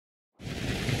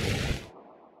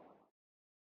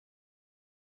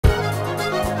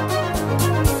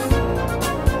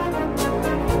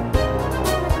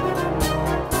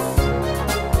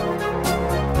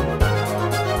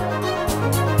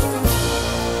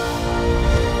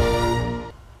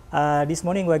This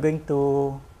morning we're going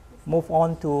to move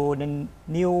on to the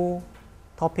new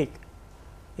topic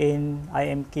in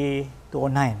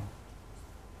IMK209,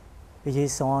 which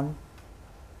is on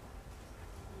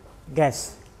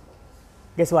gas.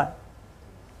 Guess what?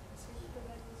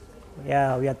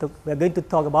 Yeah, we are going to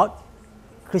talk about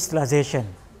crystallization.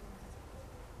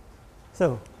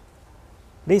 So,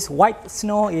 this white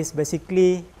snow is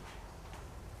basically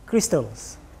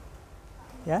crystals.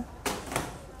 Yeah,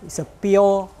 it's a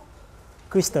pure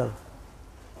crystal.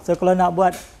 So kalau nak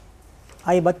buat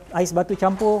ais batu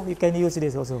campur, you can use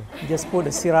this also. You just put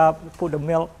the syrup, put the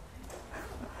milk.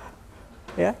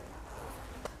 Yeah.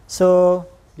 So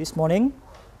this morning,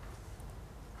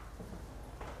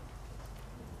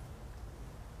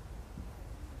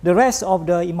 the rest of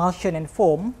the emulsion and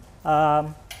foam,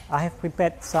 I have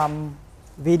prepared some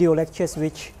video lectures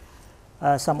which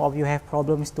some of you have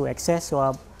problems to access. So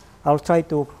I'll try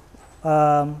to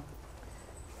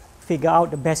figure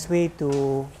out the best way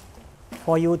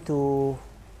for you to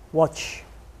watch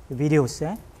the videos,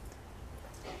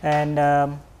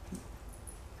 and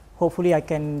hopefully I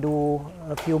can do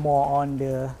a few more on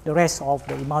the rest of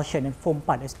the emulsion and foam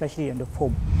part, especially on the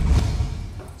foam.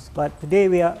 But today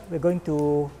we're going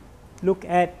to look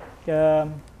at the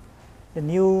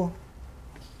new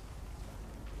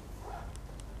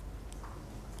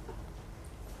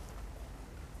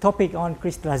topic on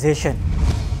crystallization.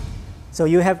 So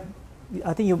you have,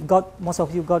 I think you've got, most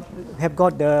of you have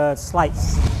got the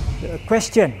slides. The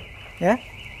question, yeah?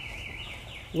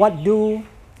 What do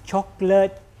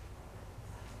chocolate,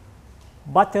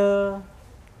 butter,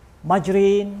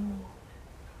 margarine,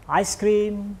 ice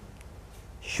cream,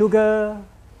 sugar,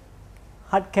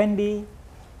 hard candy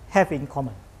have in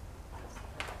common?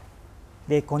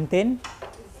 They contain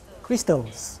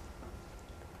crystals.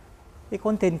 They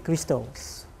contain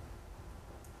crystals.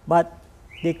 But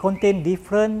they contain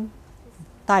different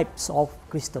types of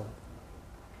crystal.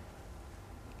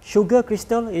 Sugar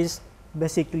crystal is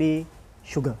basically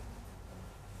sugar.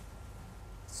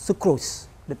 Sucrose,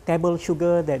 the table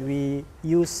sugar that we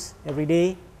use every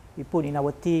day, we put in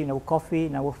our tea, in our coffee,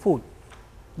 in our food.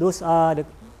 Those are the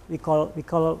we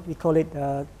call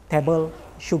it table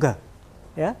sugar,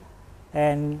 yeah.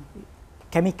 And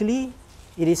chemically,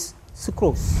 it is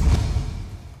sucrose.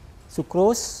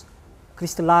 Sucrose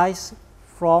crystallized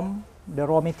from the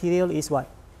raw material is what?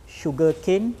 Sugar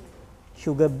cane,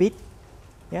 sugar beet.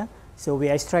 Yeah. So we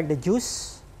extract the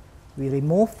juice, we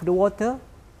remove the water,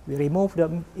 we remove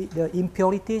the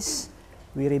impurities,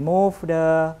 we remove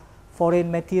the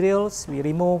foreign materials, we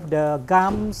remove the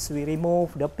gums, we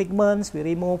remove the pigments, we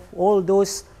remove all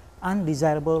those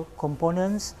undesirable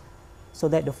components, so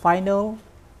that the final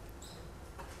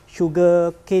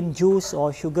sugar cane juice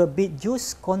or sugar beet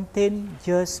juice contain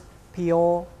just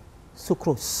pure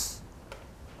sucrose.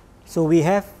 So we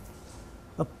have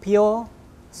a pure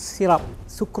syrup,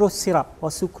 sucrose syrup or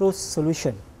sucrose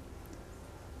solution.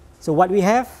 So what we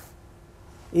have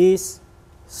is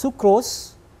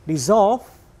sucrose dissolved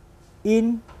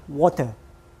in water.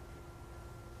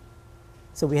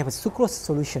 So we have a sucrose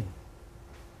solution.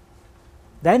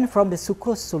 Then from the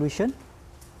sucrose solution,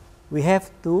 we have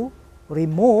to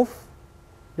remove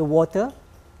the water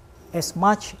as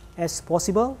much as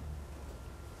possible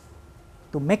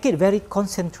to make it very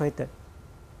concentrated.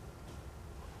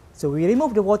 So we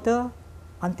remove the water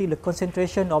until the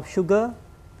concentration of sugar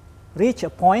reach a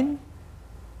point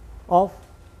of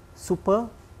super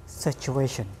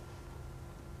saturation.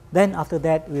 Then after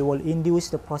that, we will induce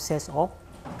the process of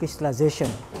crystallization,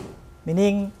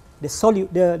 meaning the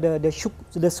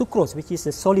sucrose, which is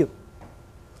the solute,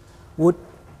 would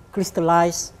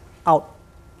crystallize out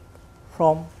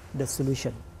from the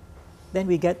solution. Then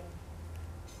we get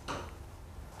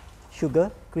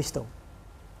sugar crystal.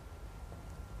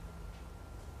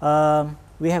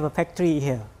 We have a factory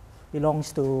here,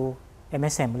 belongs to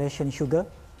MSM, Malaysian Sugar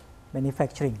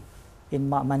Manufacturing, in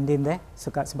Mak Mandin there,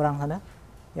 sekat seberang sana.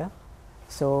 Yeah.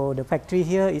 So the factory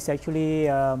here is actually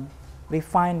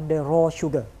refine the raw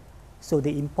sugar. So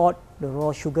they import the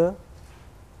raw sugar.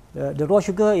 The raw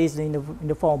sugar is in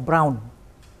the form of brown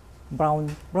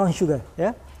sugar.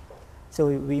 Yeah.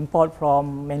 So we import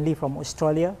mainly from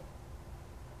Australia.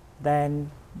 Then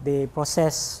they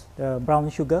process the brown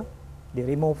sugar. They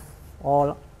remove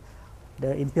all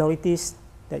the impurities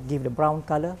that give the brown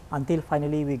color until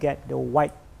finally we get the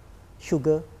white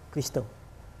sugar crystal.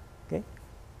 Okay.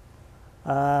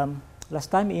 Last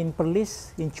time in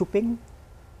Perlis, in Chuping,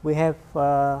 we have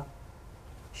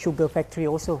sugar factory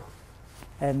also,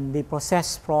 and they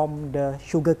process from the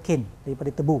sugar cane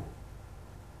daripada tebu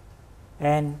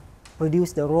and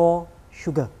produce the raw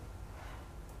sugar.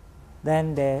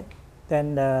 Then the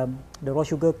then the raw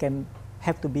sugar can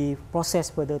have to be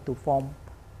processed further to form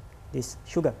this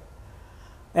sugar.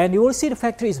 And you will see the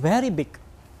factory is very big,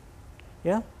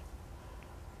 yeah.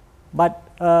 But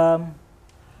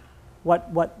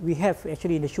what we have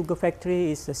actually in the sugar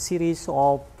factory is a series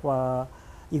of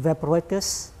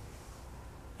evaporators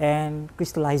and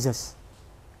crystallizers.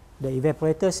 The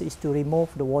evaporators is to remove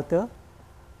the water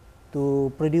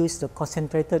to produce the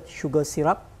concentrated sugar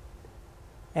syrup,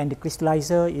 and the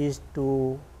crystallizer is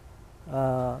to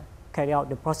carry out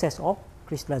the process of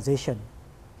crystallization.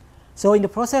 So in the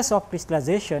process of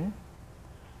crystallization,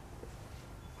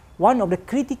 one of the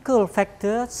critical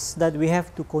factors that we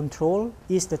have to control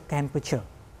is the temperature.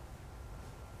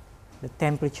 The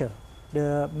temperature,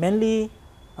 mainly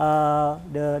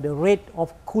the rate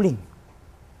of cooling,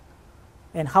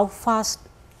 and how fast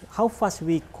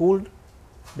we cool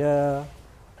the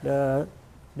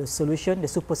solution, the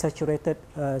supersaturated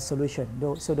solution.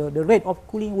 So the rate of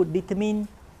cooling would determine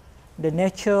the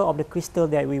nature of the crystal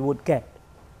that we would get,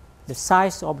 the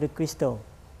size of the crystal,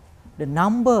 the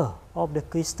number of the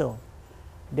crystal,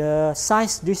 the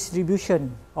size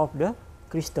distribution of the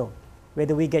crystal,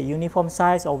 whether we get uniform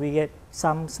size or we get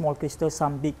some small crystal,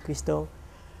 some big crystal.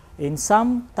 In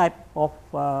some type of,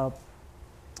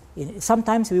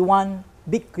 sometimes we want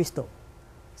big crystal,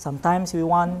 sometimes we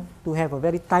want to have a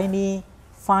very tiny,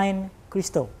 fine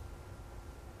crystal,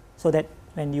 so that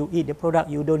when you eat the product,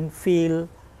 you don't feel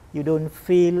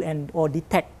and or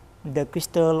detect the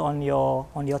crystal on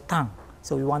your tongue.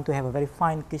 So we want to have a very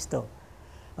fine crystal.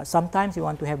 But sometimes we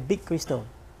want to have big crystal.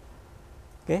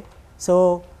 Okay,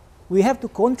 so we have to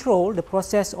control the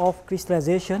process of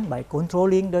crystallization by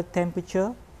controlling the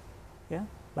temperature, yeah,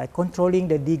 by controlling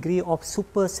the degree of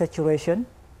supersaturation,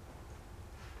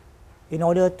 in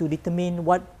order to determine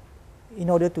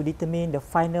the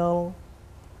final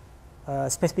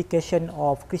specification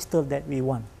of crystal that we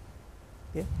want.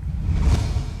 Okay.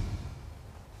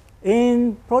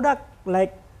 In product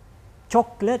like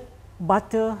chocolate,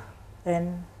 butter,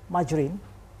 and margarine,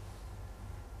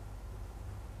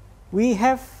 we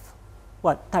have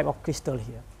what type of crystal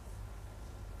here?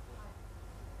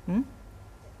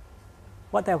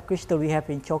 What type of crystal we have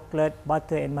in chocolate,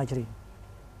 butter, and margarine?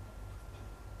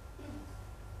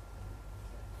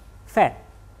 Fat.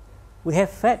 We have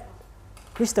fat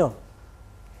crystal.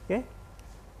 Okay,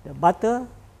 the butter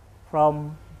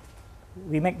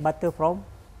we make butter from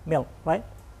milk, right?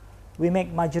 We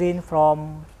make margarine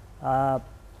from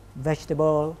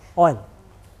vegetable oil.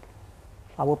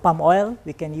 Our palm oil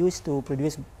we can use to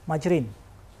produce margarine,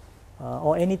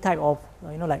 or any type of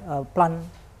like plant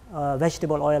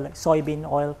vegetable oil like soybean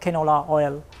oil, canola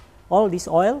oil. All this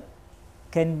oil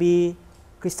can be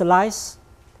crystallized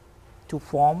to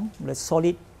form the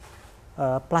solid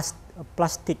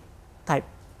plastic type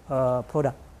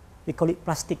product. We call it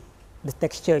plastic. The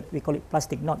texture we call it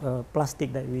plastic, not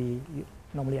plastic that we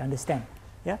normally understand.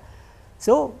 Yeah.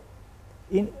 So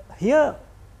in here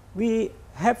we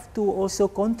have to also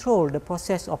control the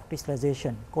process of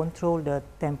crystallization, control the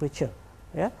temperature.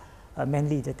 Yeah,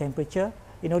 mainly the temperature,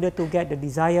 in order to get the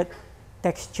desired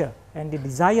texture and the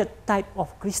desired type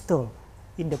of crystal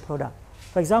in the product.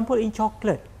 For example, in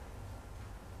chocolate,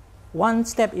 one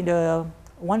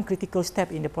critical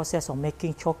step in the process of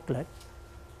making chocolate.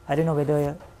 I don't know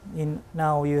whether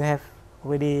now you have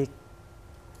already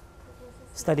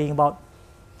studying about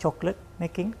chocolate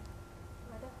making.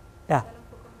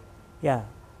 Yeah,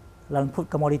 dalam food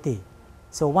commodity.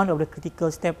 So one of the critical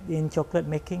steps in chocolate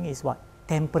making is what?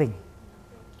 Tempering,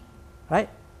 right?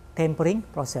 Tempering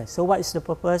process. So what is the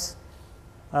purpose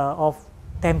of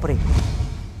tempering?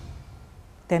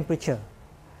 Temperature.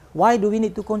 Why do we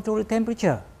need to control the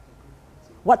temperature?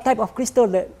 What type of crystal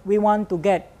that we want to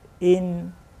get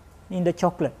in the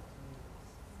chocolate?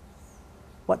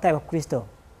 What type of crystal?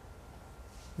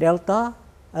 Delta,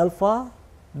 alpha,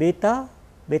 beta,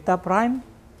 beta prime?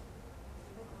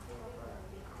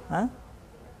 Huh?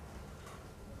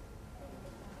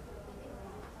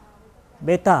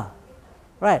 Beta,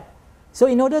 right? So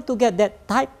in order to get that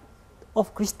type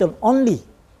of crystal only,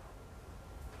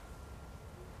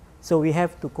 so we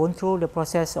have to control the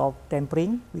process of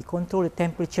tempering. We control the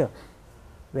temperature.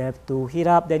 We have to heat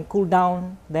up, then cool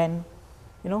down, then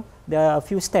there are a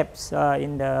few steps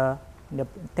in the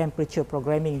temperature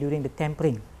programming during the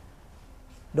tempering.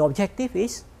 The objective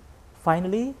is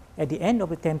finally at the end of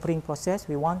the tempering process,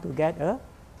 we want to get a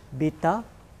beta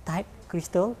type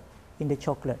crystal in the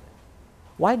chocolate.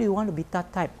 Why do you want a beta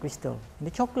type crystal in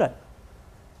the chocolate?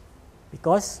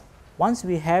 Because once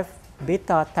we have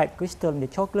beta type crystal in the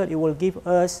chocolate, it will give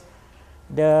us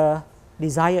the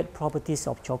desired properties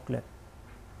of chocolate.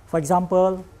 For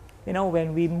example,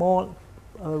 when we mold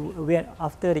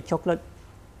after the chocolate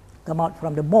come out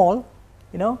from the mold,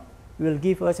 you know, will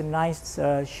give us a nice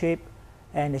shape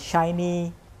and a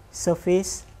shiny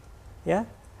surface, yeah.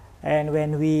 And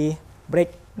when we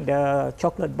break the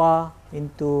chocolate bar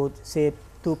into, say,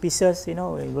 2 pieces, you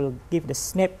know, it will give the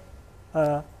snap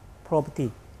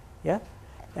property, yeah.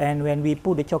 And when we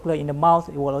put the chocolate in the mouth,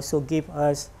 it will also give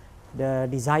us the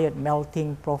desired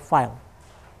melting profile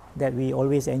that we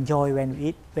always enjoy when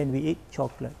we eat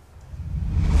chocolate.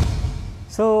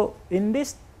 So in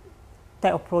this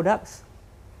type of products,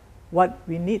 what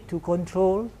we need to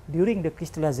control during the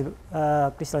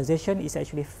crystallization is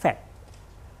actually fat.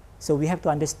 So we have to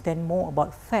understand more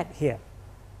about fat here,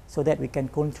 so that we can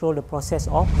control the process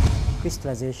of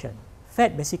crystallization.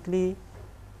 Fat basically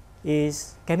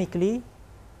is chemically,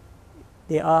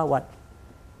 they are what?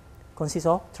 Consists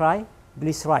of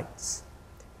triglycerides.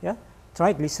 Yeah?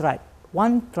 Triglyceride.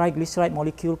 One triglyceride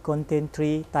molecule contains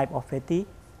 3 types of fatty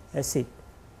acid.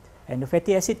 And the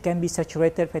fatty acid can be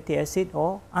saturated fatty acid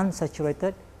or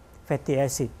unsaturated fatty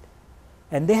acid.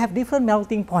 And they have different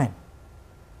melting point.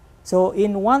 So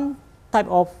in one type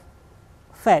of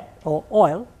fat or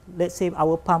oil, let's say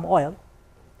our palm oil,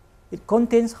 it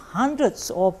contains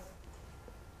hundreds of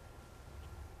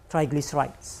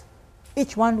triglycerides.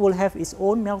 Each one will have its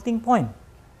own melting point.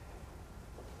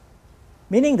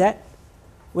 Meaning that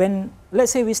when,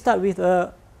 let's say we start with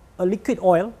a liquid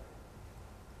oil,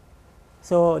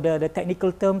 so the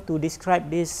technical term to describe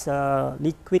this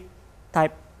liquid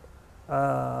type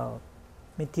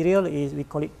material is, we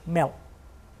call it melt,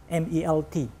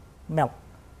 M-E-L-T, melt,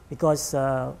 because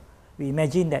we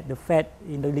imagine that the fat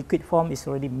in the liquid form is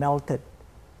already melted.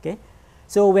 Okay,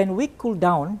 so when we cool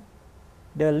down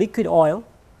the liquid oil,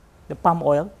 the palm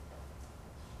oil,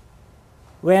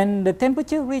 when the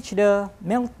temperature reach the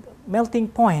melting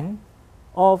point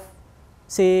of,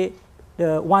 say,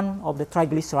 one of the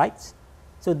triglycerides,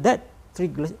 so that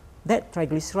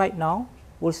triglyceride now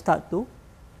will start to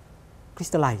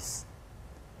crystallize.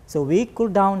 So we cool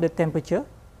down the temperature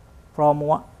from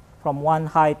one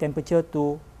high temperature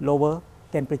to lower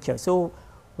temperature. So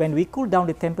when we cool down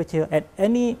the temperature at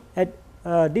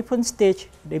different stage,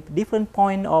 different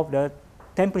point of the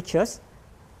temperatures,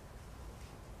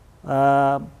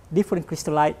 different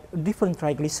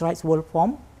triglycerides will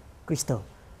form crystal.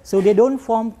 So they don't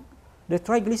form, the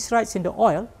triglycerides in the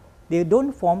oil, they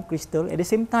don't form crystal at the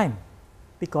same time,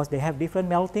 because they have different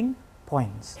melting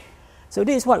points. So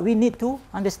this is what we need to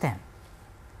understand.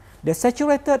 The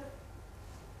saturated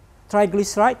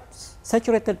triglycerides,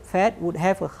 saturated fat would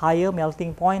have a higher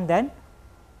melting point than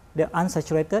the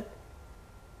unsaturated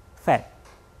fat.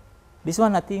 This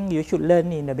one I think you should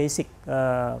learn in the basic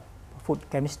food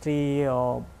chemistry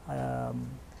or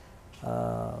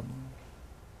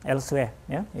elsewhere,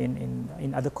 yeah,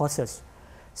 in other courses.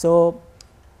 So,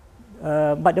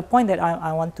 but the point that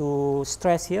I want to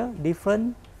stress here,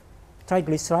 different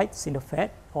triglycerides in the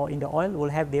fat or in the oil will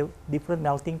have their different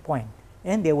melting point,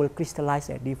 and they will crystallize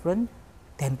at different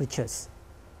temperatures.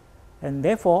 And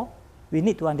therefore, we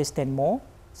need to understand more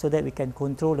so that we can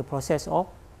control the process of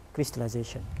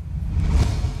crystallization.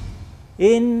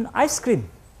 In ice cream,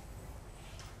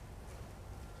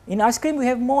 we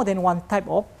have more than one type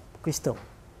of crystal.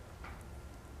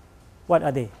 What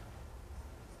are they?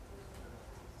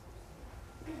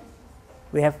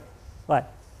 We have what?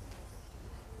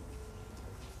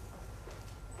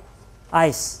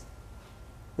 Ice.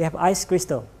 We have ice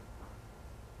crystal.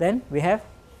 Then we have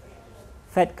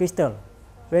fat crystal.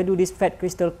 Where do these fat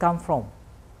crystal come from?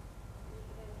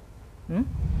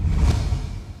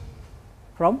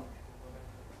 From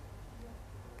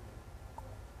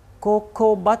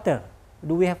cocoa butter.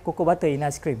 Do we have cocoa butter in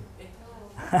ice cream?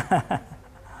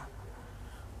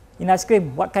 In ice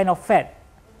cream, what kind of fat?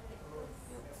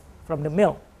 From the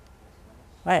milk,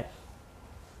 right?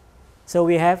 So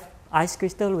we have ice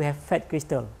crystal, we have fat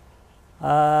crystal.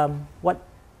 What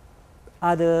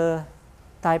other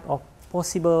type of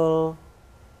possible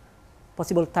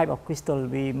type of crystal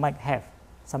we might have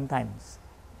sometimes?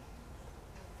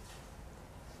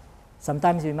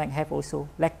 Sometimes we might have also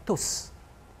lactose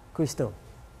crystal.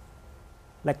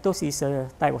 Lactose is a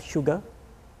type of sugar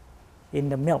in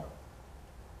the milk.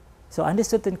 So under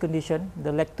certain condition,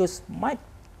 the lactose might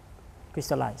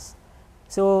crystallize.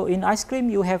 So in ice cream,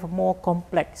 you have a more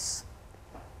complex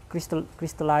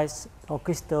crystallized or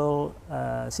crystal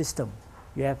system.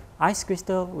 You have ice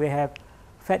crystal, we have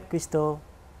fat crystal,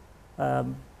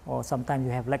 or sometimes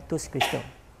you have lactose crystal.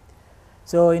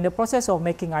 So in the process of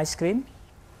making ice cream,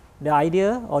 the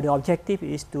idea or the objective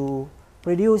is to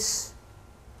produce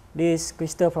this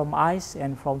crystal from ice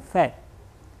and from fat.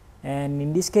 And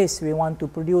in this case, we want to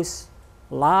produce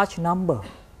large number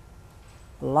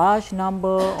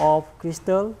of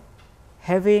crystal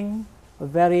having a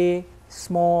very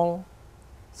small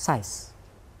size.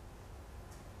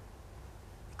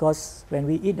 Because when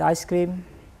we eat ice cream,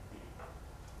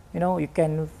 you know, you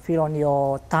can feel on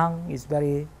your tongue it's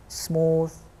very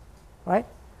smooth, right?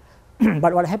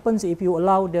 But what happens if you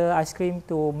allow the ice cream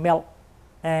to melt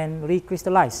and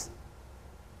recrystallize?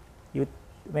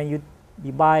 When you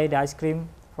buy the ice cream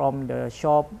from the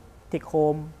shop, take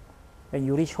home, when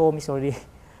you reach home it's already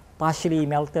partially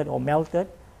melted or melted,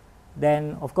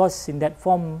 then of course in that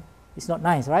form it's not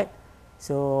nice, right?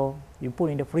 So you put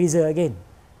in the freezer again.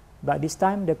 But this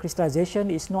time the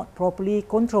crystallization is not properly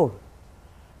controlled.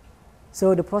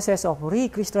 So the process of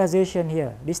recrystallization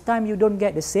here, this time you don't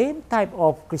get the same type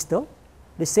of crystal,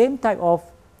 the same type of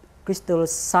crystal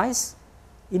size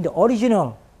in the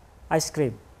original ice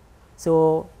cream.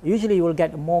 So usually you will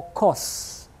get more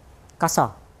coarse,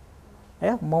 kasar,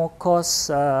 yeah, more coarse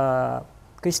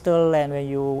crystal, and when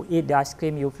you eat the ice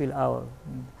cream you feel, oh,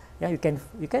 yeah, you can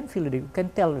feel you can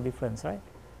tell the difference, right?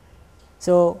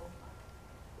 So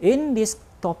in this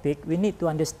topic we need to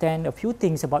understand a few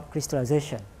things about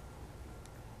crystallization.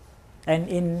 And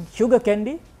in sugar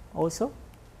candy also,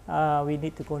 we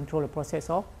need to control the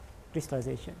process of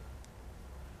crystallization.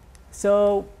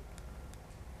 So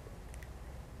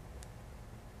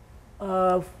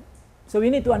we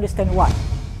need to understand what?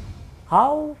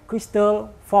 How crystal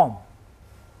form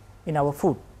in our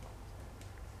food.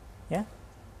 Yeah?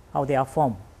 How they are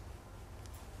formed.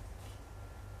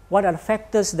 What are the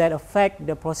factors that affect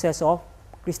the process of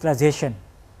crystallization?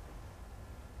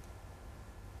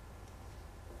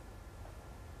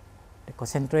 The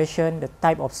concentration, the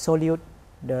type of solute,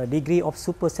 the degree of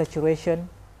supersaturation,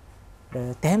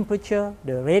 the temperature,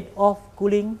 the rate of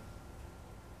cooling.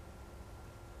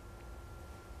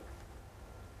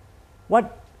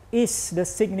 What is the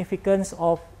significance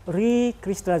of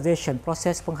recrystallization,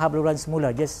 proses penghabluran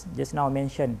semula? Just now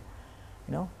mentioned,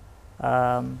 you know,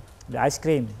 the ice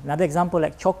cream. Another example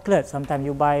like chocolate. Sometimes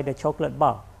you buy the chocolate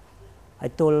bar. I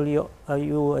told you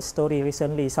a story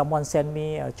recently. Someone sent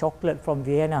me a chocolate from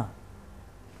Vienna.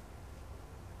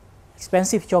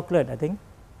 Expensive chocolate, I think.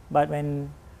 But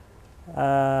when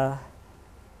I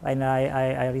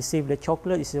received the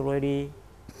chocolate, it's already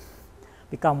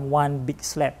become one big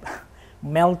slab,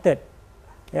 melted.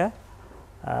 Yeah.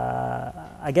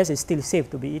 I guess it's still safe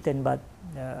to be eaten, but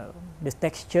the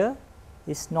texture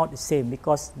is not the same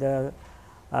because the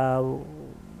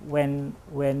when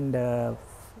the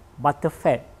butter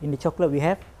fat in the chocolate, we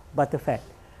have butter fat.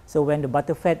 So when the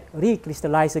butter fat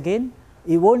recrystallize again,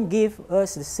 it won't give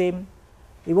us the same.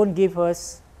 It won't give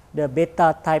us the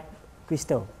beta type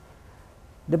crystal.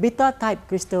 The beta type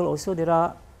crystal also, there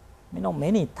are, you know,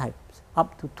 many types,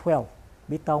 up to 12,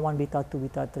 beta 1, beta 2,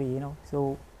 beta 3, you know.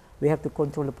 So we have to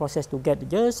control the process to get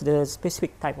just the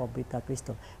specific type of beta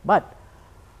crystal. But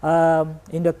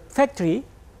in the factory,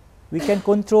 we can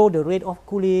control the rate of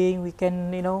cooling. We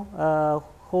can, you know,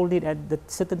 hold it at the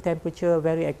certain temperature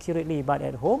very accurately. But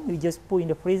at home, you just put in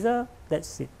the freezer.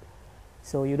 That's it.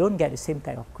 So you don't get the same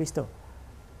type of crystal.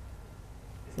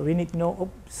 So we need to know.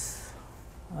 Oops.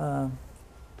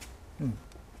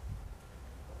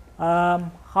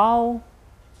 How?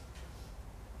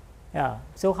 Yeah.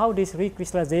 So how this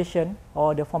recrystallization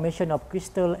or the formation of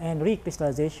crystal and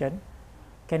recrystallization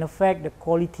can affect the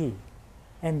quality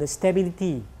and the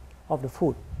stability of the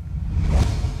food. Yeah.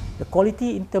 The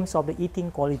quality in terms of the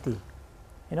eating quality.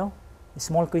 You know, the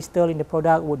small crystal in the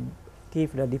product would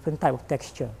give a different type of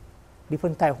texture,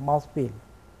 different type of mouthfeel.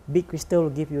 Big crystal will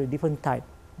give you a different type.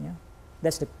 Yeah.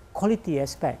 That's the quality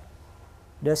aspect.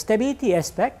 The stability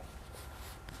aspect,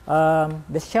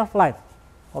 the shelf life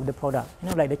of the product. You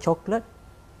know, like the chocolate,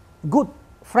 good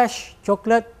fresh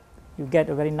chocolate, you get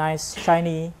a very nice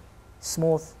shiny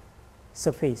smooth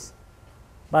surface.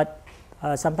 But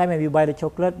sometimes when you buy the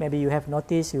chocolate, maybe you have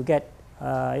noticed you get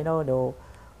you know, the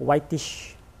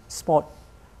whitish spot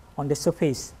on the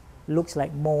surface, looks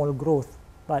like mold growth,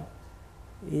 but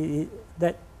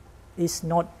that is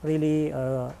not really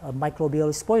a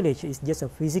microbial spoilage. It's just a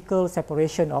physical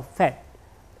separation of fat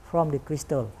from the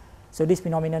crystal. So this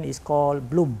phenomenon is called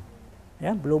bloom.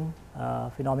 Yeah, bloom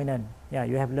phenomenon. Yeah,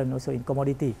 you have learned also in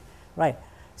commodity, right?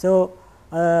 So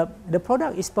the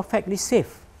product is perfectly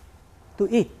safe to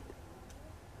eat,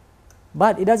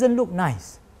 but it doesn't look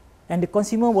nice, and the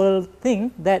consumer will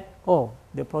think that, oh,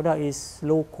 the product is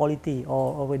low quality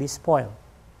or already spoiled.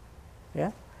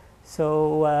 Yeah,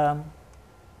 so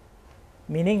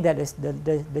meaning that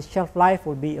the shelf life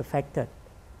will be affected.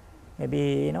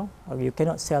 Maybe, you know, you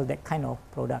cannot sell that kind of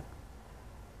product.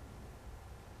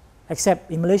 Except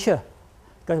in Malaysia,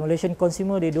 Because Malaysian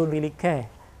consumer, they don't really care.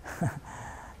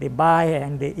 They buy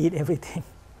and they eat everything.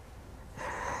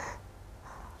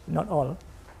 Not all.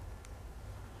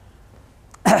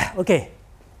 Okay.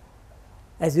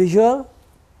 As usual,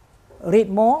 read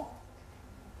more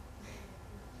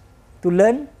to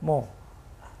learn more.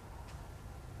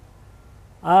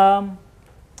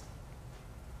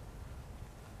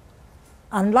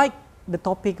 Unlike the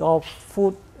topic of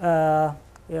food,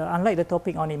 unlike the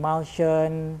topic on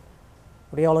emulsion,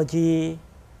 rheology,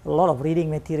 a lot of reading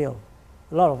material,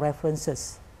 a lot of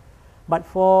references. But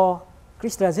for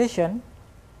crystallization,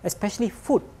 especially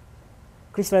food,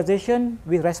 crystallization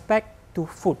with respect to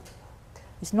food,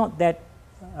 it's not that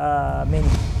many.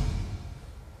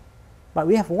 But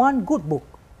we have one good book,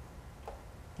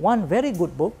 one very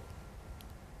good book,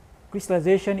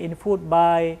 Crystallization in Food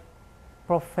by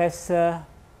Professor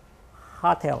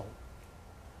Hartel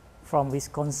from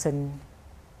Wisconsin,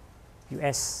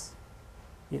 US,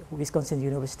 Wisconsin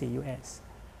University, US.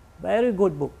 Very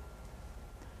good book,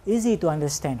 easy to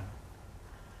understand.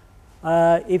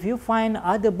 If you find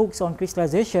other books on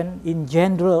crystallization in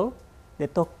general, they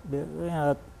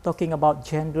talking about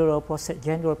general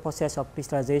process of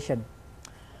crystallization,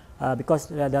 because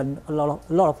there are a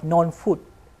lot of non-food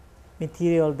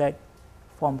material that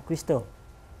form crystal.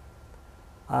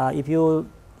 If you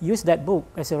use that book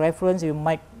as a reference, you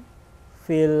might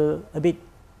feel a bit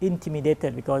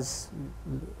intimidated because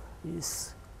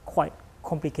it's quite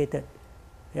complicated.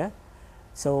 Yeah.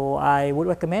 So I would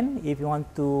recommend, if you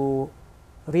want to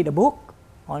read a book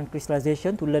on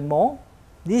crystallization to learn more,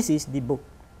 this is the book.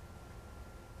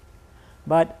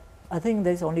 But I think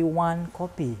there's only one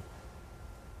copy,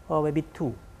 or maybe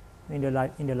two, in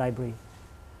the library.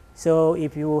 So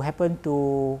if you happen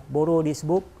to borrow this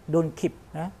book, don't keep,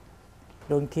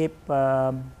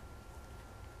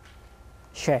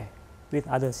 share with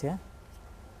others. Yeah.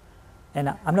 And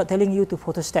I'm not telling you to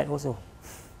photostat also.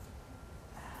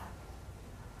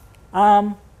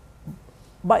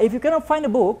 But if you cannot find a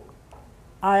book,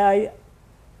 I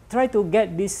try to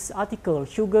get this article,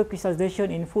 Sugar Crystallization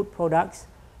in Food Products,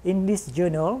 in this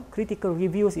journal, Critical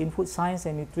Reviews in Food Science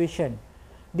and Nutrition.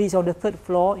 This is on the third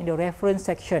floor in the reference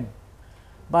section.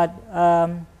 But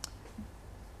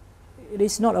it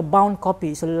is not a bound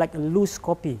copy, it's like a loose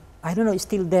copy. I don't know it's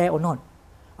still there or not.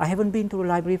 I haven't been to the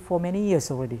library for many years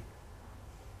already.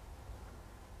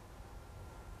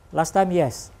 Last time,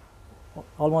 yes.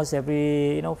 Almost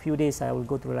every few days I will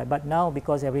go to the library. But now,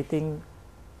 because everything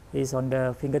is on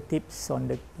the fingertips, on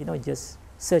the just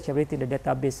search everything in the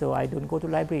database, so I don't go to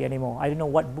the library anymore. I don't know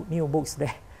what new books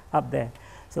there up there.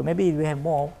 So maybe we have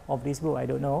more of this book, I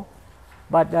don't know.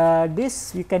 But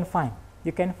this you can find.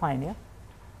 Yeah.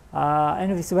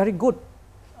 And it's a very good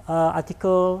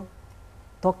article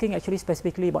talking actually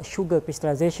specifically about sugar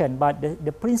crystallization. But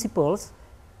the principles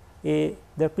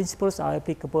are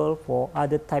applicable for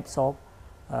other types of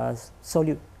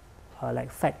solute,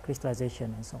 like fat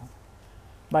crystallization and so on.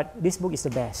 But this book is the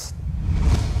best.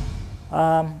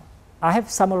 I have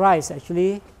summarized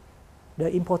actually the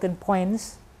important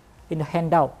points in the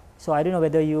handout. So I don't know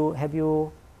whether do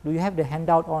you have the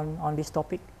handout on this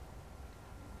topic?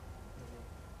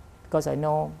 Because I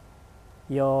know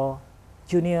your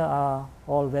junior are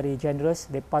all very generous.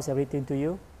 They pass everything to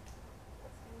you.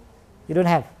 You don't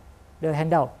have the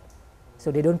handout,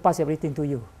 so they don't pass everything to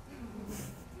you.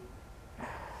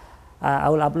 I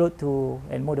will upload to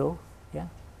Edmodo. Yeah.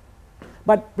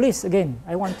 But please, again,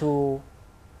 I want to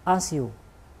ask you,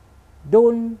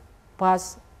 don't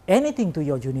pass anything to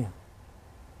your junior.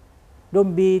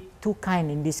 Don't be too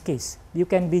kind in this case. You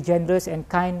can be generous and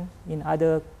kind in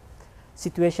other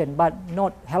situations, but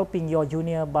not helping your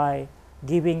junior by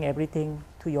giving everything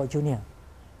to your junior,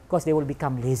 because they will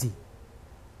become lazy.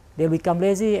 They will become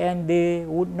lazy and they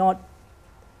would not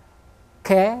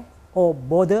care or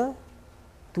bother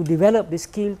to develop the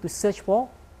skill to search for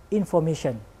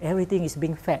information. Everything is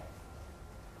being fed.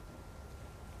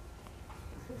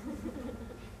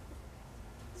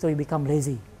 So you become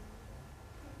lazy.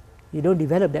 You don't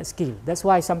develop that skill. That's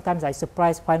why sometimes I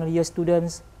surprise final year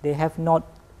students. They have not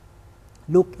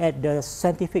looked at the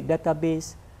scientific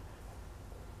database.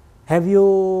 Have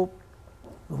you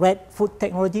read food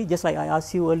technology, just like I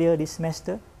asked you earlier this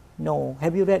semester? No.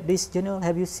 Have you read this journal?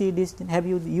 Have you seen this? Have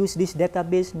you used this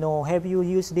database? No. Have you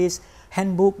used this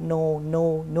handbook? No,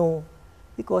 no, no.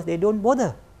 Because they don't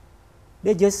bother.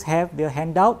 They just have their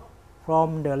handout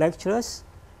from the lecturers.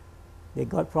 They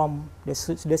got from the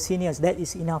seniors. That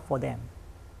is enough for them.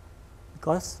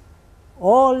 Because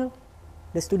all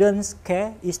the students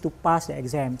care is to pass the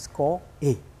exam, score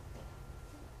A.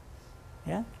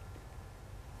 Yeah.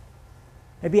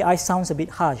 Maybe I sounds a bit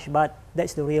harsh, but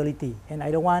that's the reality. And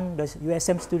I don't want the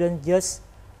USM students just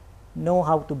know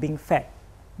how to being fed,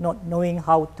 not knowing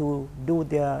how to do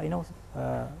their,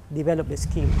 develop the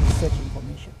skill to search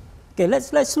information. Okay,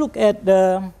 let's look at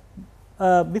the,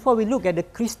 before we look at the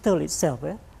crystal itself.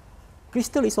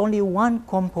 Crystal is only one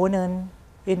component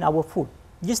in our food.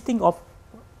 Just think of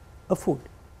a food.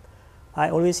 I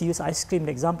always use ice cream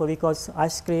example because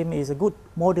ice cream is a good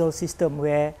model system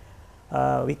where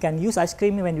we can use ice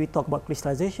cream when we talk about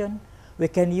crystallization. We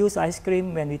can use ice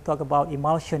cream when we talk about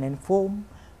emulsion and foam.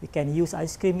 We can use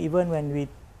ice cream even when we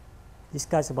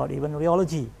discuss about even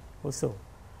rheology also.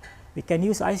 We can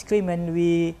use ice cream when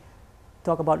we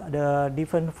talk about the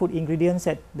different food ingredients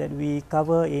that we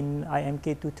cover in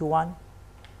IMK209.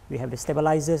 We have the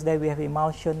stabilizers there, we have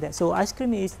emulsion there. So ice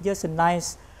cream is just a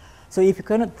nice, so if you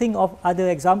cannot think of other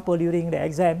example during the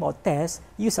exam or test,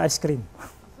 use ice cream.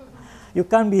 You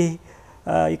can't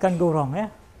go wrong. Yeah?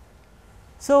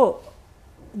 So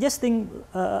just think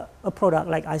a product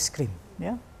like ice cream.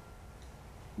 Yeah?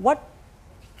 What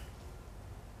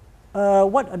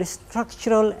are the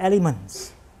structural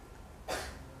elements?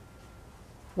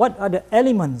 What are the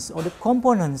elements or the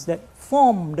components that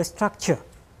form the structure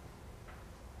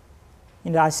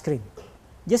in the ice cream?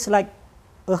 Just like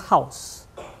a house.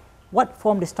 What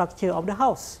form the structure of the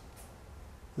house?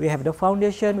 We have the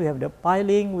foundation, we have the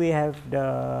piling, we have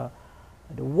the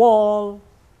wall,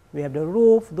 we have the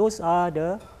roof. Those are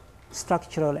the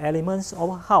structural elements of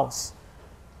a house.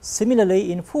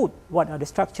 Similarly, in food, what are the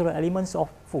structural elements of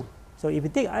food? So if you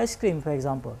take ice cream, for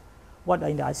example, what are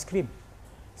in the ice cream?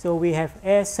 So we have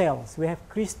air cells, we have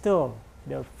crystal,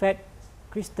 the fat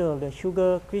crystal, the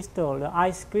sugar crystal, the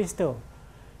ice crystal.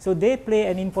 So they play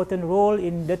an important role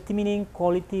in determining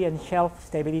quality and shelf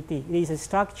stability. It is a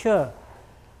structure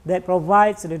that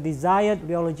provides the desired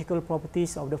rheological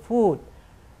properties of the food.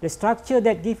 The structure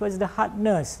that gives us the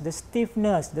hardness, the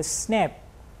stiffness, the snap,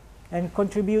 and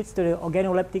contributes to the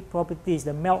organoleptic properties,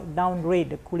 the meltdown rate,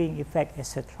 the cooling effect,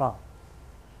 etc.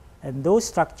 And those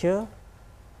structures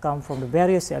come from the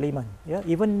various elements. Yeah?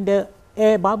 Even the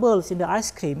air bubbles in the ice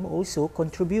cream also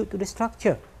contribute to the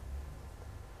structure,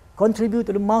 contribute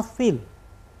to the mouthfeel,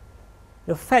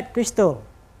 the fat crystal,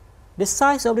 the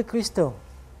size of the crystal,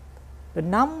 the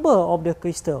number of the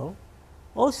crystal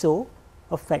also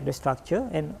affect the structure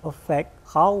and affect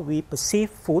how we perceive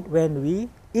food when we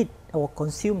eat or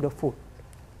consume the food.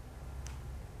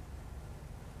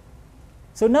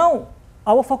 So now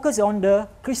our focus is on the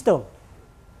crystal.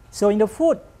 So in the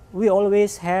food, we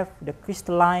always have the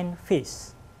crystalline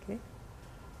phase. Okay?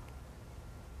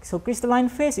 So crystalline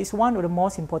phase is one of the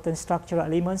most important structural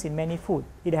elements in many food.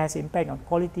 It has impact on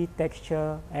quality,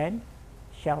 texture, and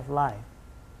shelf life.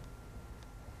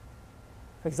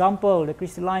 For example, the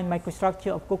crystalline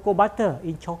microstructure of cocoa butter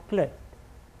in chocolate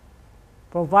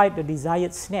provide the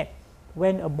desired snap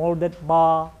when a molded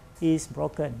bar is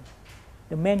broken.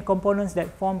 The main components that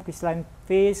form crystalline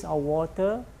phase are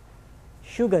water,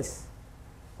 sugars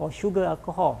or sugar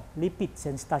alcohol, lipids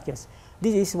and starches.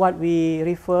 This is what we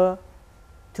refer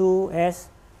to as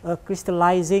a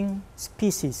crystallizing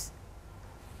species,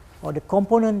 or the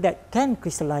component that can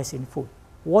crystallize in food.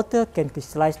 Water can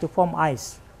crystallize to form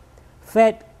ice.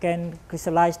 Fat can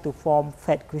crystallize to form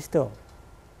fat crystal.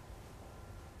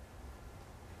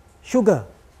 Sugar,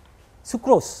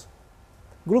 sucrose,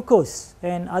 glucose,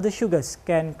 and other sugars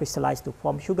can crystallize to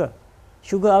form sugar.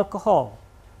 Sugar alcohol,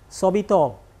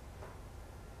 sorbitol,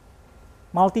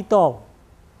 maltitol,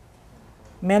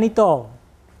 mannitol,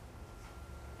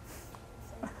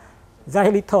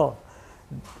 xylitol,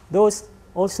 those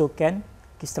also can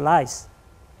crystallize.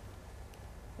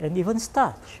 And even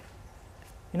starch.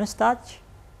 You know starch?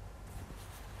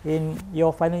 In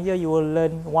your final year, you will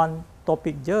learn one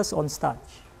topic just on starch.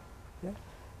 Okay?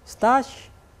 Starch,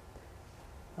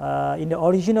 in the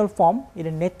original form, in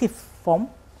the native form,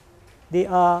 they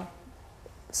are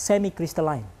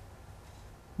semi-crystalline.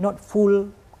 Not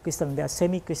full crystalline, they are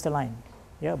semi-crystalline.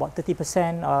 Yeah, about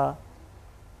 30%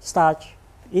 starch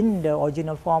in the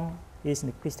original form is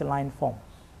in the crystalline form.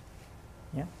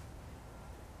 Yeah.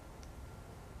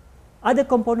 Other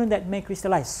component that may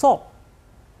crystallize, salt.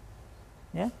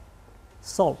 Yeah?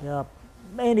 Salt, there are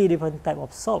many different types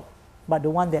of salt, but the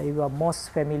one that you are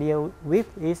most familiar with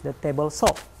is the table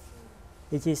salt,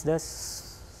 which is the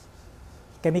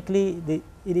chemically,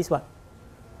 it is what?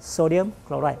 Sodium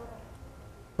chloride.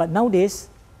 But nowadays,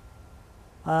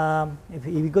 if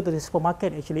you go to the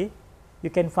supermarket, actually,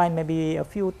 you can find maybe a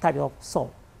few types of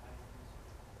salt.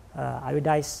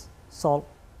 Iodized salt,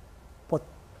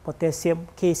 potassium,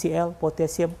 KCl,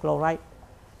 potassium chloride.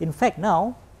 In fact,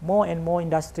 now, more and more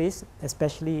industries,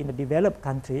 especially in the developed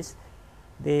countries,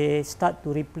 they start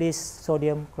to replace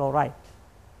sodium chloride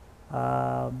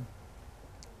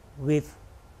with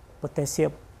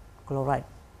potassium chloride,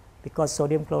 because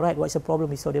sodium chloride, what's the problem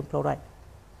with sodium chloride?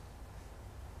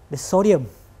 The sodium,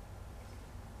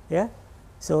 yeah.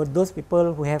 So those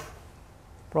people who have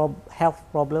health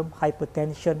problem,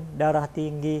 hypertension, darah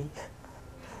tinggi,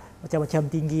 macam-macam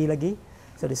tinggi lagi.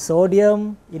 So the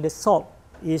sodium in the salt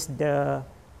is the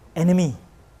enemy.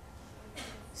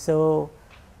 So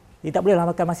dia tak boleh lah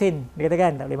makan masin, dia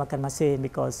katakan tak boleh makan masin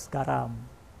because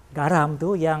garam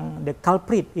tu yang the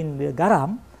culprit in the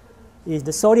garam is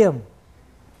the sodium.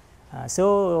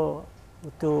 So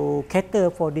to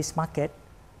cater for this market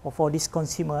or for these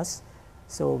consumers,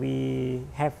 so we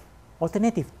have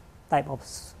alternative type of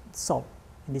salt,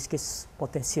 in this case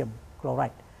potassium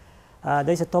chloride.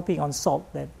 There is a topic on salt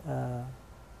that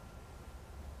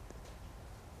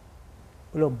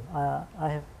belum,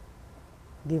 I have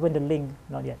given the link,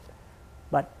 not yet,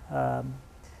 but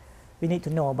we need to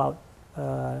know about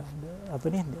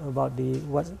about the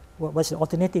what's the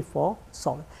alternative for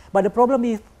salt. But the problem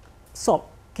with salt,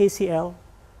 KCl,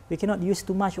 we cannot use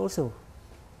too much also,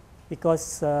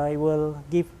 because it will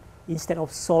give, instead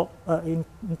of salt,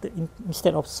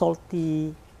 instead of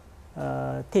salty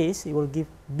taste, it will give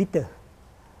bitter.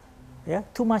 Yeah,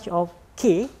 too much of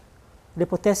K, the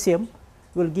potassium,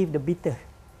 will give the bitter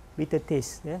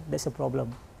taste. Yeah, that's a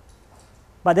problem.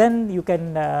 But then you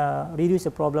can reduce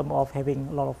the problem of having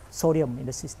a lot of sodium in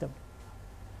the system.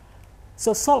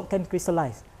 So salt can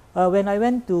crystallize. When I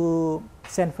went to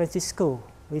San Francisco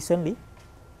recently,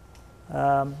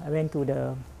 I went to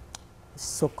the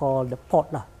so-called the port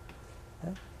lah.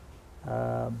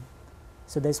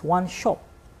 So there's one shop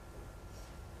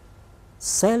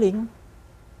selling,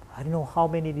 I don't know how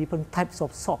many different types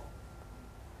of salt.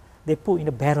 They put in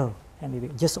a barrel and they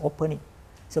just open it.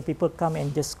 So people come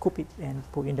and just scoop it and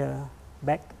put in the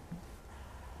bag.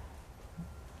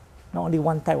 Not only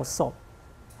one type of salt.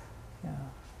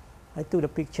 I took the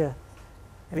picture.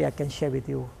 Maybe I can share with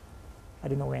you. I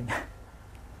don't know when.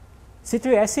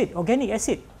 Citric acid, organic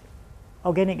acid.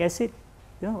 Organic acid,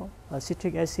 you know,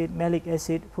 citric acid, malic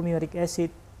acid, fumaric acid,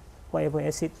 whatever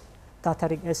acid,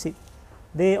 tartaric acid,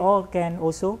 they all can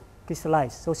also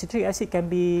crystallize. So citric acid can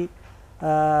be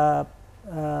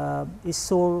is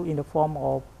sold in the form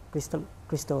of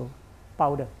crystal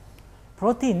powder.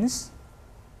 Proteins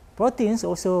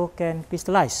also can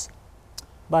crystallize,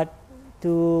 but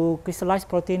to crystallize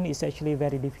protein is actually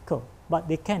very difficult, but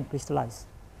they can crystallize.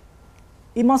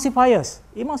 Emulsifiers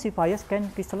can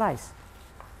crystallize,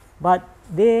 but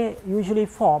they usually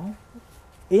form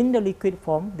in the liquid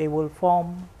form. They will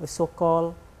form a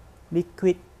so-called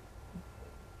liquid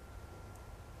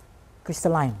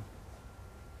crystalline.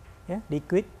 Yeah,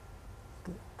 liquid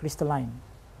crystalline.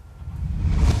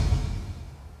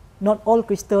 Not all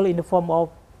crystal in the form of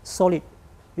solid.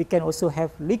 We can also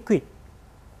have liquid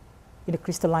in the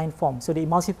crystalline form. So the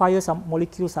emulsifiers, some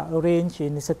molecules are arranged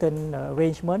in a certain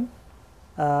arrangement,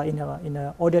 in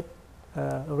a ordered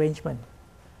arrangement.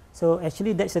 So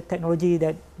actually that's a technology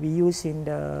that we use in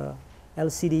the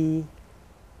LCD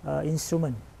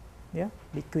instrument, yeah,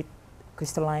 liquid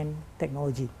crystalline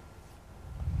technology.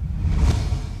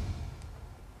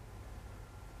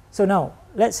 So now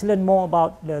let's learn more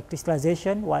about the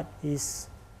crystallization. What is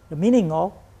the meaning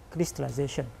of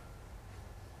crystallization?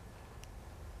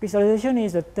 Crystallization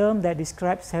is a term that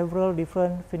describes several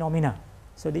different phenomena.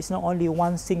 So this is not only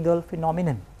one single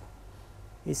phenomenon.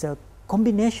 It's a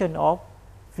combination of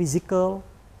physical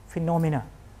phenomena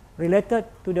related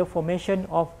to the formation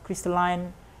of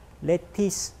crystalline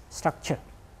lattice structure.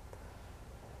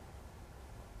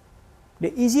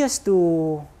 The easiest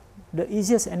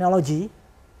analogy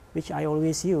which I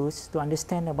always use to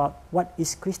understand about what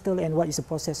is crystal and what is the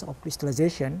process of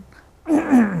crystallization,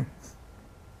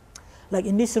 like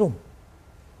in this room.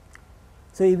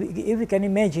 So if you can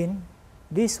imagine,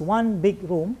 this one big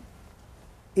room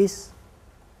is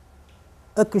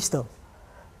a crystal.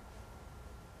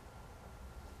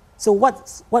 So what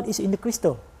is in the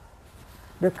crystal?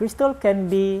 The crystal can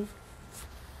be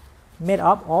made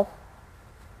up of,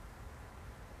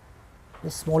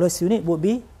 the smallest unit would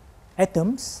be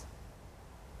atoms,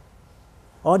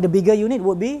 or the bigger unit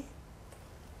would be,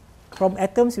 from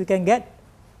atoms we can get,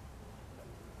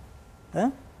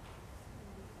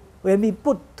 when we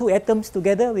put two atoms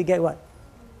together we get what?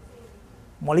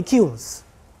 Molecules.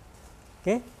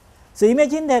 Okay, so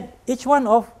imagine that each one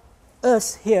of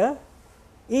us here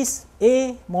is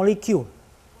a molecule,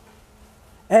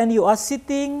 and you are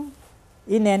sitting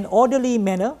in an orderly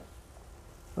manner,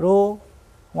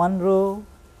 one row,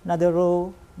 another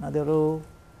row, another row,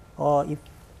 or if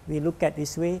we look at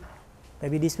this way,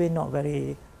 Maybe this way not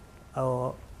very,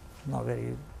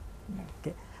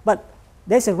 okay. But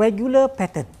there's a regular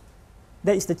pattern.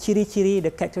 That is the ciri-ciri,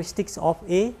 the characteristics of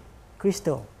a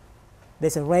crystal.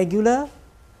 There's a regular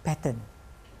pattern.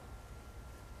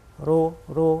 Row,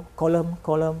 row, column,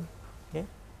 column. Okay.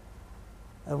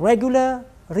 A regular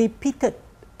repeated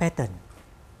pattern.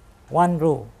 One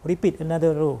row, repeat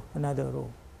another row, another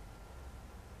row.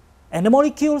 And the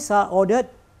molecules are ordered,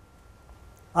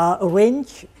 are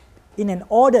arranged in an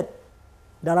ordered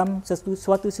dalam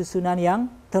suatu susunan yang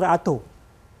teratur.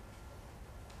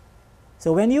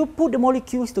 So when you put the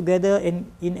molecules together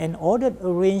in an ordered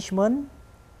arrangement,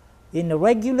 in a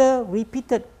regular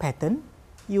repeated pattern,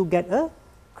 you get a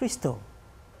crystal.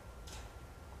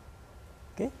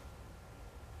 Okay.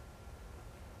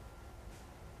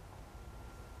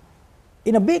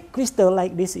 In a big crystal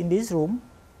like this in this room,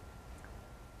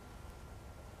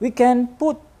 we can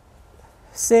put,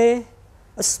 say,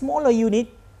 a smaller unit,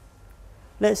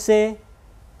 let's say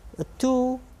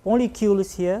 2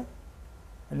 molecules here,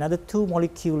 another 2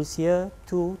 molecules here,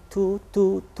 2, 2,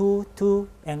 2, 2, 2,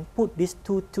 and put these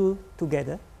 2, 2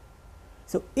 together.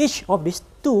 So each of these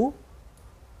 2,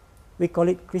 we call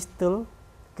it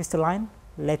crystalline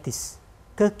lattice,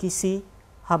 kekisi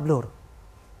hablur.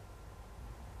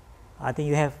 I think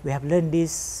we have learned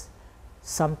this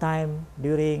sometime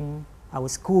during our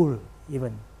school,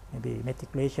 even maybe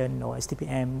matriculation or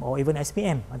STPM or even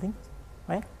SPM, I think,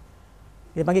 right?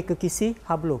 Dia panggil kekisi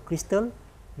hablur, crystal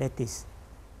lattice.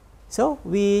 So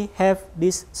we have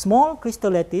this small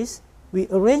crystal lattice, we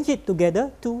arrange it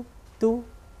together to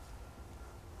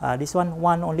this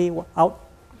one only out,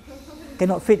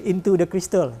 cannot fit into the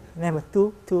crystal. Remember,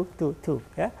 2, 2, 2, 2.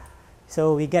 Yeah?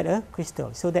 So we get a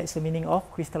crystal. So that's the meaning of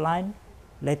crystalline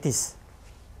lattice.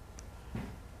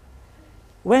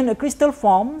 When a crystal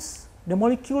forms, the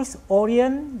molecules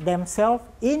orient themselves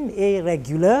in a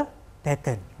regular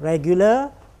pattern.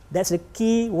 Regular, that's the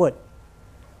key word,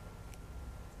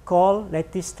 called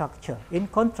lattice structure. In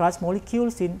contrast,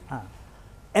 molecules in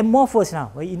amorphous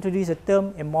now. We introduce the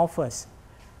term amorphous.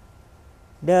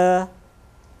 The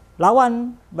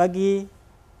lawan bagi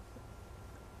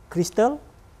crystal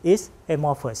is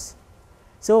amorphous.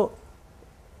 So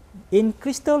in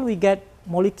crystal we get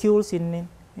molecules in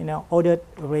an ordered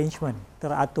arrangement,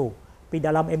 teratur. Tapi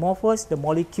dalam amorphous, the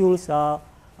molecules are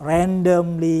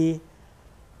randomly,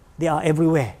 they are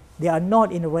everywhere. They are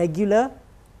not in a regular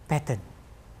pattern.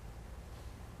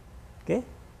 Okay.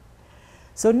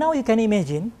 So now you can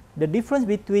imagine the difference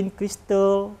between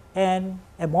crystal and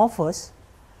amorphous,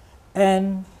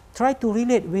 and try to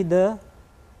relate with the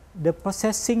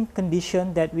processing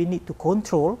condition that we need to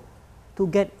control to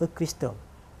get a crystal.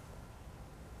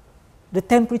 The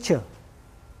temperature.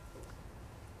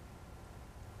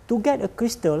 To get a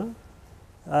crystal,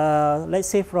 let's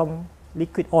say from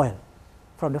liquid oil,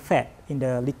 from the fat in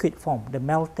the liquid form, the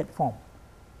melted form,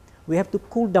 we have to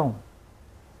cool down.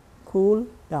 Cool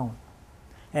down.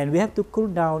 And we have to cool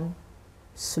down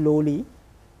slowly,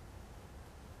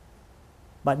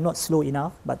 but not slow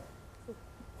enough, but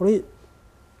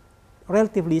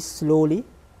relatively slowly.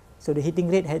 So the heating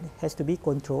rate has to be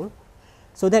controlled,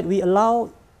 so that we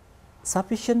allow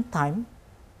sufficient time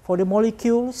for the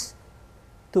molecules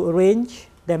to arrange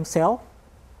themselves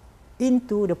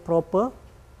into the proper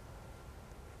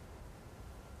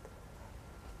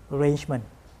arrangement,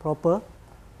 proper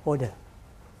order.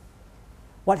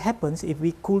 What happens if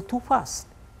we cool too fast?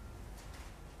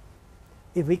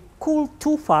 If we cool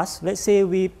too fast, let's say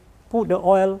we put the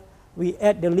oil, we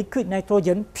add the liquid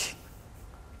nitrogen.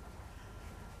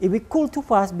 If we cool too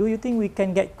fast, do you think we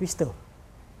can get crystal?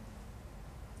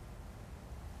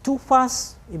 Too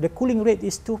fast, if the cooling rate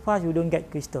is too fast, you don't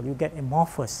get crystal, you get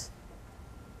amorphous.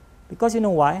 Because you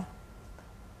know why?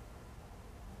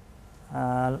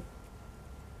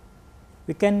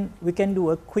 We can do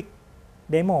a quick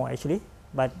demo actually,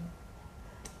 but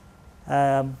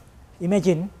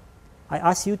imagine I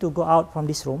ask you to go out from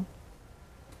this room,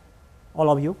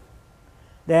 all of you.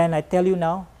 Then I tell you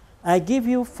now, I give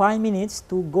you 5 minutes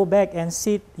to go back and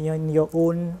sit in your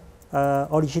own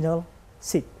original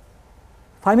seat.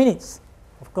 5 minutes.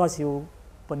 Of course, you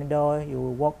open the door, you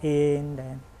walk in,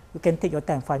 then you can take your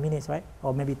time, 5 minutes, right?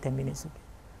 Or maybe 10 minutes. Okay.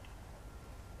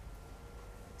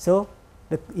 So,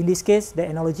 in this case, the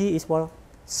analogy is for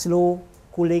slow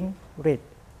cooling rate.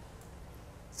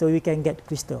 So, we can get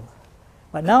crystal.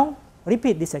 But now,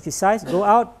 repeat this exercise, go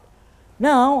out.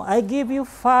 Now, I give you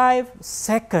 5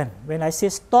 seconds. When I say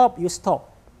stop, you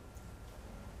stop.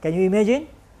 Can you imagine?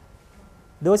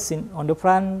 Those on the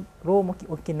front row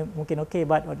mungkin okay,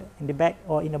 but in the back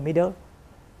or in the middle,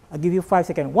 I give you 5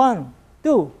 seconds. 1,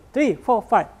 2, 3, 4,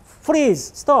 5.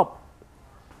 Freeze. Stop.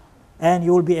 and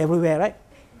you will be everywhere, right?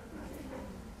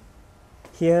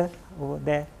 Here, over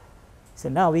there. So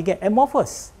now we get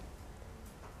amorphous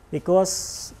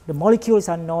because the molecules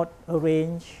are not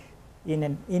arranged in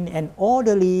an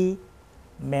orderly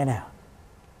manner.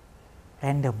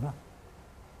 Random.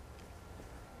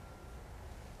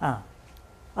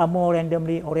 Are more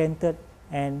randomly oriented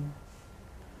and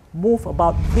move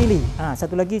about freely.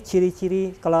 Satu lagi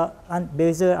ciri-ciri kalau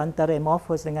beza antara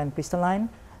amorphous dengan crystalline.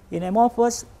 In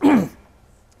amorphous,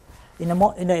 in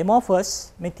the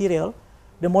amorphous material,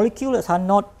 the molecules are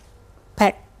not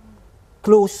packed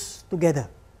close together.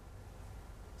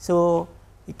 So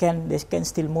they can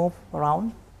still move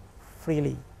around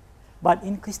freely. But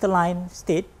in crystalline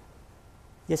state,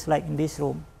 just like in this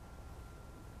room,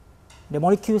 the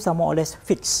molecules are more or less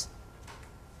fixed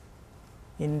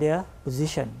in their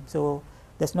position. So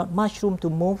there's not much room to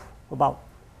move about.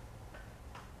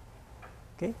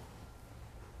 Okay.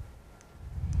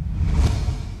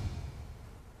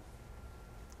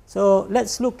 So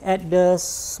let's look at the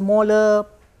smaller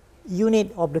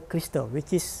unit of the crystal,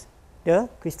 which is the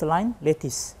crystalline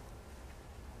lattice.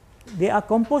 They are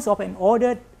composed of an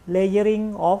ordered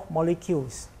layering of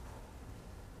molecules,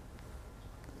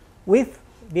 with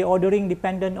the ordering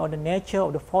dependent on the nature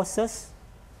of the forces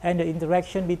and the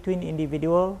interaction between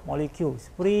individual molecules.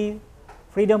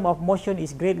 Freedom of motion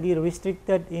is greatly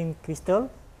restricted in crystal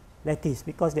lattice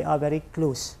because they are very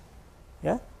close.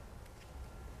 Yeah.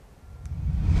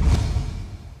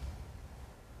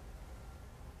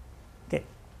 Okay.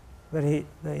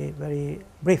 Very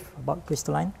brief about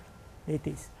crystalline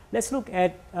lattice. Let's look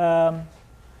at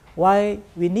why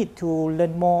we need to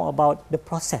learn more about the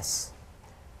process,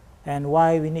 and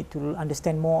why we need to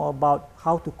understand more about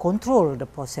how to control the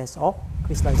process of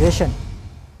crystallization.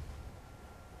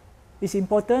 It's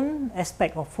important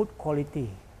aspect of food quality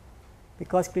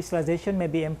because crystallization may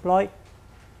be employed.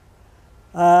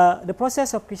 The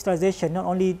process of crystallization not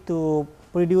only to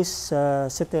produce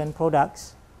certain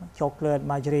products, chocolate,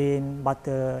 margarine,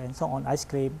 butter, and so on, ice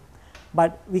cream,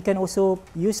 but we can also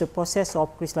use the process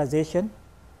of crystallization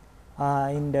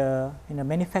in the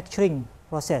manufacturing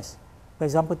process. For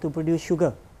example, to produce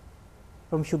sugar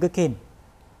from sugar cane,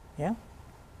 yeah,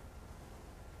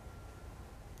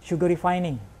 sugar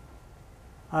refining,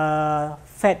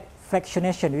 fat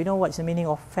fractionation. You know what's the meaning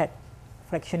of fat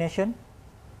fractionation?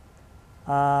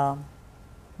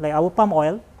 Like our palm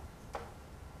oil.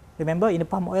 Remember, in the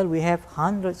palm oil we have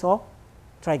hundreds of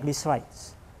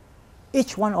triglycerides.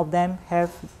 Each one of them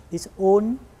have its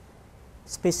own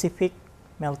specific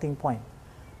melting point.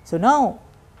 So now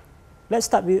let's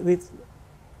start with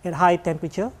at high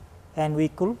temperature and we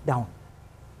cool down.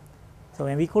 So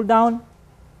when we cool down,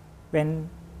 when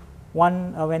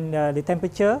the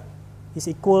temperature is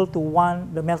equal to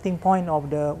the melting point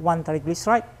of the one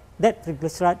triglyceride, that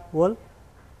triglyceride will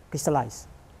crystallize.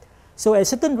 So at a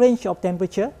certain range of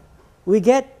temperature, we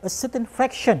get a certain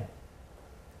fraction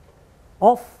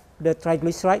of the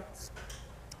triglycerides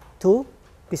to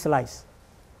crystallize.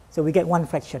 So we get one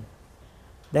fraction.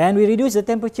 Then we reduce the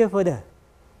temperature further.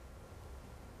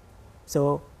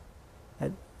 So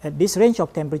at this range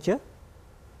of temperature,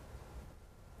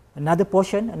 another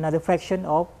fraction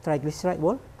of triglyceride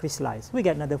will crystallize. We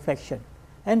get another fraction,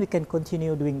 and we can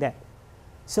continue doing that.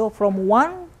 So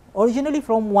originally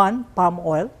from one palm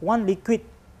oil, one liquid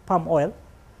palm oil,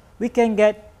 we can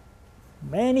get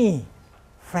many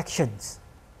fractions.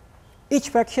 Each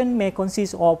fraction may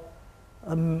consist of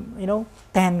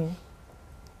 10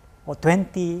 or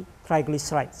 20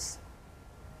 triglycerides.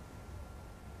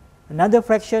 Another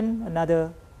fraction,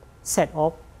 another set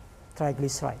of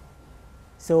triglyceride.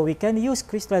 So we can use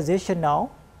crystallization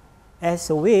now as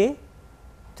a way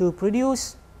to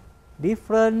produce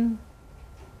different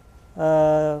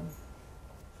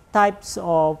types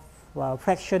of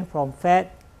fraction from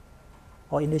fat,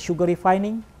 or in the sugar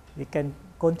refining, we can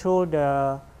control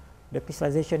the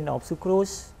crystallization of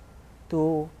sucrose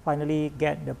to finally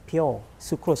get the pure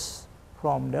sucrose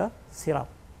from the syrup.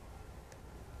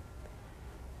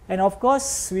 And of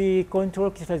course, we control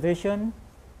crystallization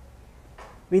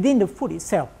within the food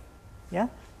itself, yeah,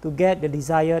 to get the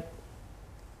desired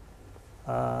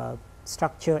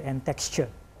structure and texture,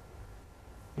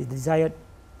 the desired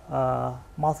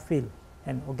mouthfeel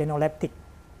and organoleptic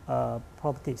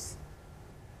properties.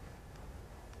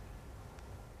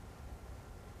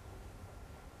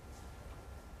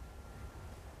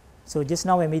 So just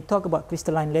now when we talk about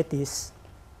crystalline lattice,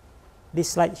 this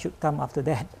slide should come after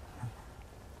that.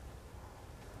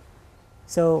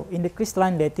 So in the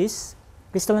crystalline lattice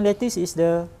is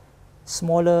the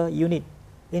smaller unit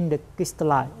in the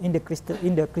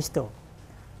crystal.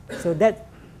 So that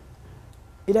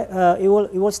it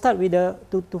will start with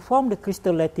to form the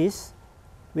crystal lattice.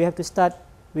 We have to start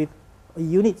with a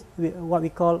unit, what we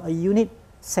call a unit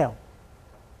cell.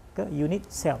 Okay,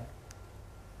 unit cell.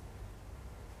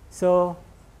 So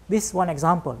this is one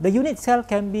example. The unit cell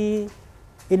can be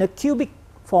in a cubic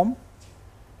form.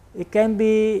 It can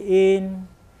be in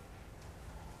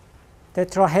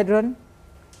tetrahedron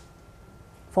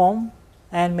form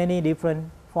and many different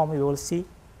forms you will see.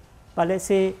 But let's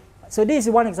say, so this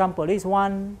is one example. This is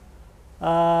one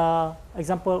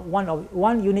example,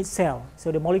 one unit cell.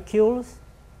 So the molecules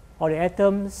or the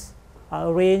atoms are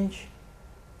arranged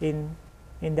in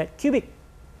that cubic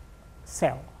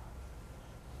cell.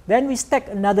 Then we stack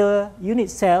another unit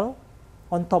cell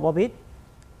on top of it.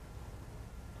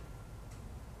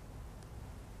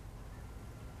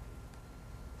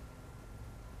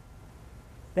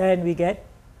 Then we get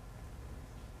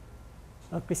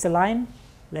a crystalline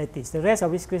lattice. The rest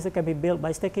of this crystal can be built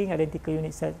by stacking identical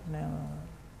unit cells.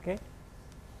 Okay.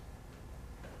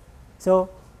 So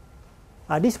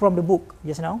this from the book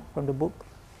just now, from the book.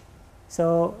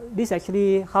 So this is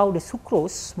actually how the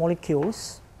sucrose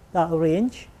molecules are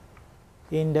arranged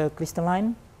in the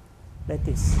crystalline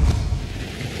lattice.